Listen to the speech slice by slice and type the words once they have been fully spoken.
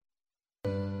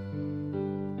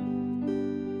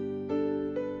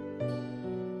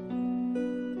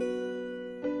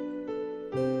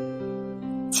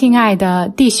亲爱的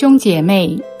弟兄姐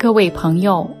妹，各位朋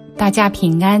友，大家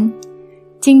平安。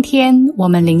今天我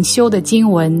们灵修的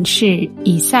经文是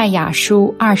以赛亚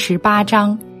书28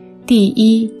章第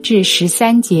1至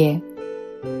13节。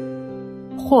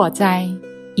祸哉，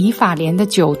以法莲的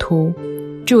酒徒，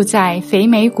住在肥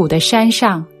美谷的山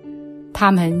上，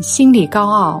他们心里高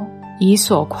傲，以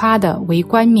所夸的为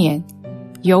冠冕，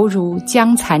犹如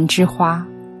将残之花。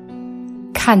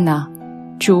看哪，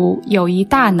主有一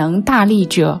大能大力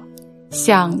者，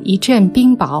像一阵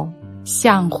冰雹，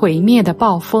像毁灭的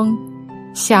暴风，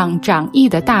像涨溢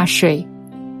的大水，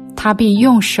他必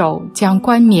用手将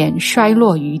冠冕摔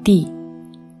落于地。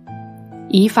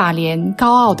以法莲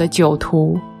高傲的酒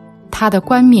徒，他的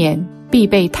冠冕必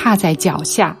被踏在脚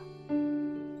下。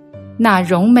那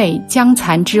荣美将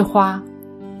残之花，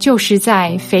就是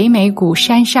在肥美谷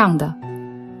山上的，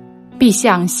必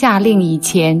像夏令以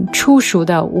前初熟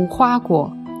的无花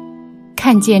果，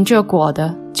看见这果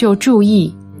的就注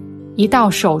意，一到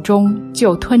手中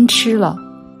就吞吃了。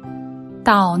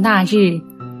到那日，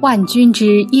万军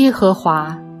之耶和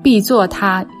华必作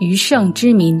他余剩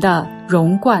之民的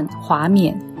荣冠华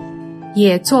冕，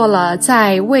也做了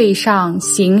在位上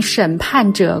行审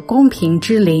判者公平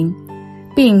之灵，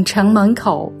并城门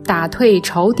口打退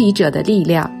仇敌者的力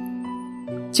量。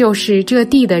就是这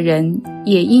地的人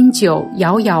也因酒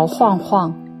摇摇晃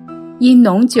晃，因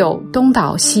浓酒东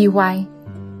倒西歪。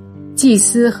祭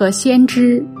司和先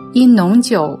知因浓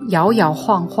酒摇摇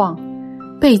晃晃，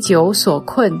被酒所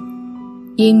困，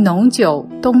因浓酒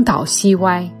东倒西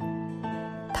歪。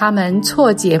他们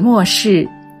错解末世，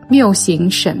谬行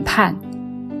审判，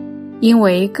因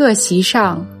为各席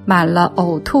上满了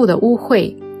呕吐的污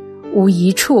秽，无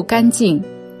一处干净。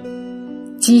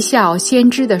讥笑先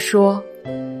知的说，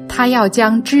他要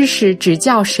将知识指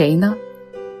教谁呢？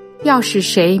要使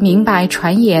谁明白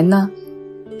传言呢？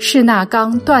是那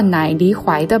刚断奶离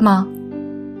怀的吗？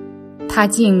他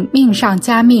竟命上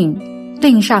加命，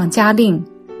令上加令，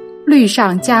律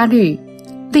上加律，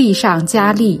例上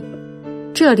加例，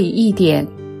这里一点，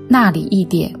那里一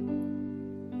点。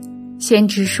先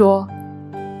知说，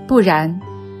不然，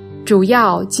主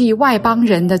要记外邦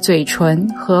人的嘴唇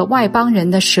和外邦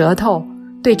人的舌头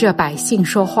对这百姓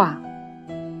说话。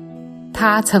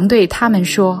他曾对他们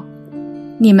说，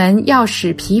你们要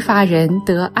使疲乏人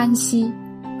得安息，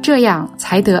这样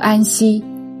才得安息，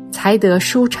才得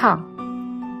舒畅。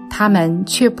他们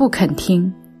却不肯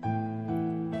听。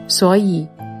所以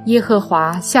耶和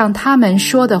华向他们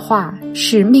说的话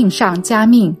是命上加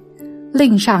命，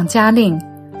令上加令，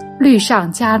律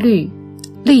上加律，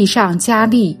例上加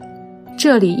例，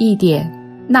这里一点，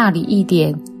那里一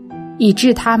点，以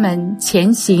致他们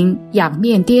前行仰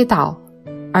面跌倒，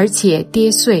而且跌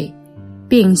碎，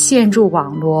并陷入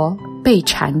网罗，被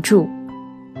缠住。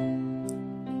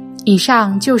以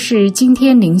上就是今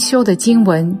天灵修的经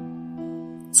文，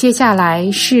接下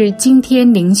来是今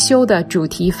天灵修的主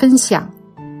题分享：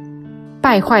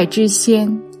败坏之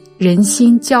先，人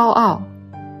心骄傲。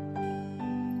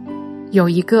有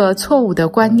一个错误的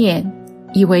观念，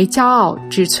以为骄傲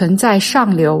只存在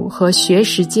上流和学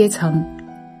识阶层，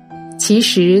其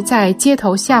实在街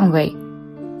头巷尾，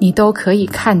你都可以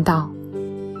看到。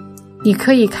你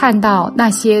可以看到那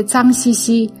些脏兮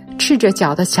兮、赤着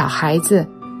脚的小孩子，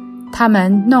他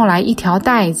们弄来一条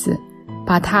带子，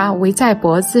把它围在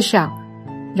脖子上，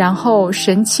然后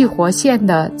神气活现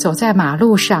地走在马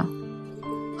路上，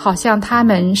好像他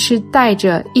们是带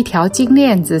着一条金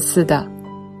链子似的。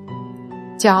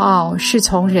骄傲是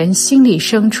从人心里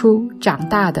生出长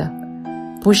大的，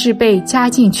不是被加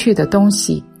进去的东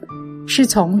西，是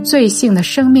从罪性的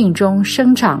生命中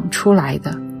生长出来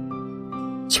的。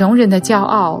穷人的骄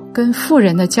傲跟富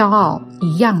人的骄傲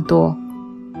一样多。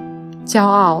骄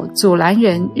傲阻拦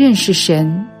人认识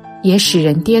神，也使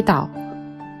人跌倒。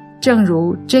正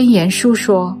如箴言书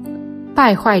说，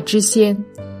败坏之先，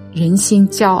人心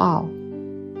骄傲。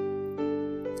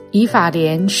以法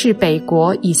莲是北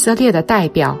国以色列的代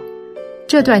表，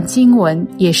这段经文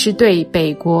也是对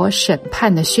北国审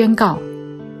判的宣告。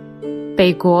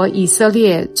北国以色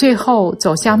列最后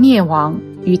走向灭亡，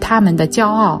与他们的骄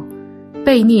傲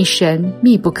悖逆神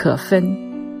密不可分。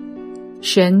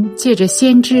神借着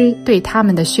先知对他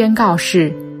们的宣告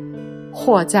是：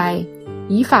祸哉，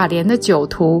以法莲的酒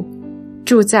徒，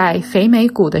住在肥美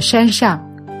谷的山上，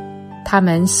他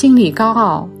们心里高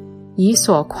傲，以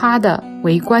所夸的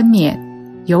为冠冕，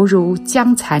犹如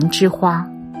将残之花。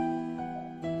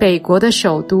北国的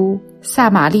首都撒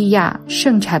玛利亚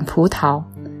盛产葡萄，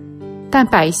但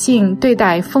百姓对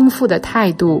待丰富的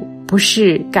态度不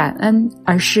是感恩，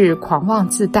而是狂妄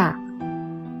自大。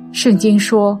圣经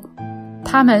说，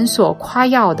他们所夸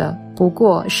耀的不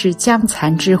过是将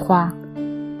残之花。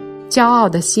骄傲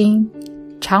的心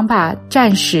常把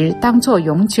暂时当作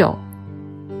永久，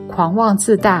狂妄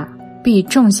自大必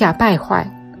种下败坏。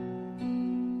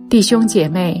弟兄姐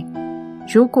妹，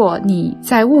如果你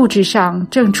在物质上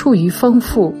正处于丰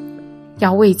富，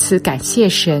要为此感谢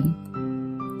神，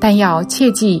但要切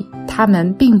记他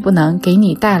们并不能给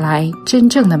你带来真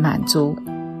正的满足。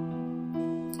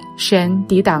神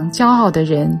抵挡骄傲的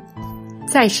人，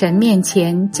在神面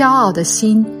前骄傲的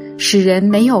心使人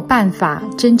没有办法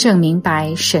真正明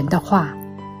白神的话，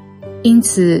因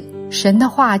此神的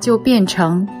话就变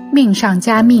成命上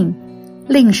加命，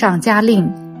令上加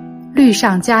令，律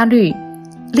上加律，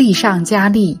例上加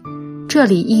例，这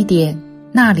里一点，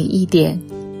那里一点，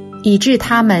以致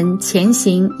他们前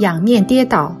行仰面跌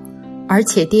倒，而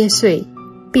且跌碎，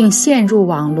并陷入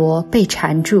网罗被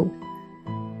缠住。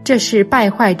这是败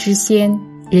坏之先，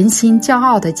人心骄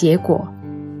傲的结果。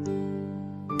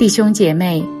弟兄姐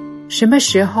妹，什么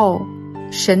时候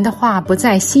神的话不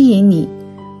再吸引你，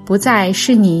不再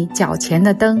是你脚前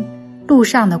的灯，路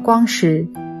上的光时，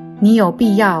你有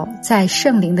必要在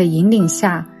圣灵的引领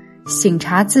下省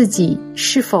察自己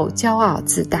是否骄傲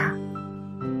自大。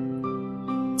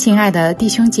亲爱的弟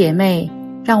兄姐妹，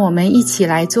让我们一起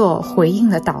来做回应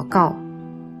的祷告。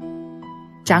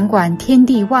掌管天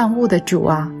地万物的主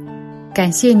啊，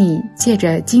感谢你借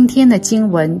着今天的经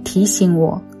文提醒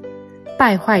我，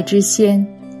败坏之先，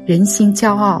人心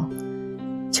骄傲。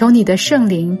求你的圣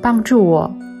灵帮助我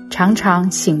常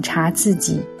常省察自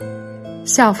己，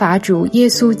效法主耶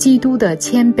稣基督的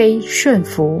谦卑顺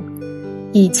服，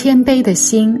以谦卑的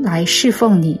心来侍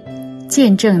奉你，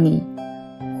见证你，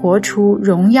活出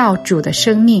荣耀主的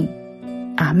生命。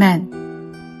阿们。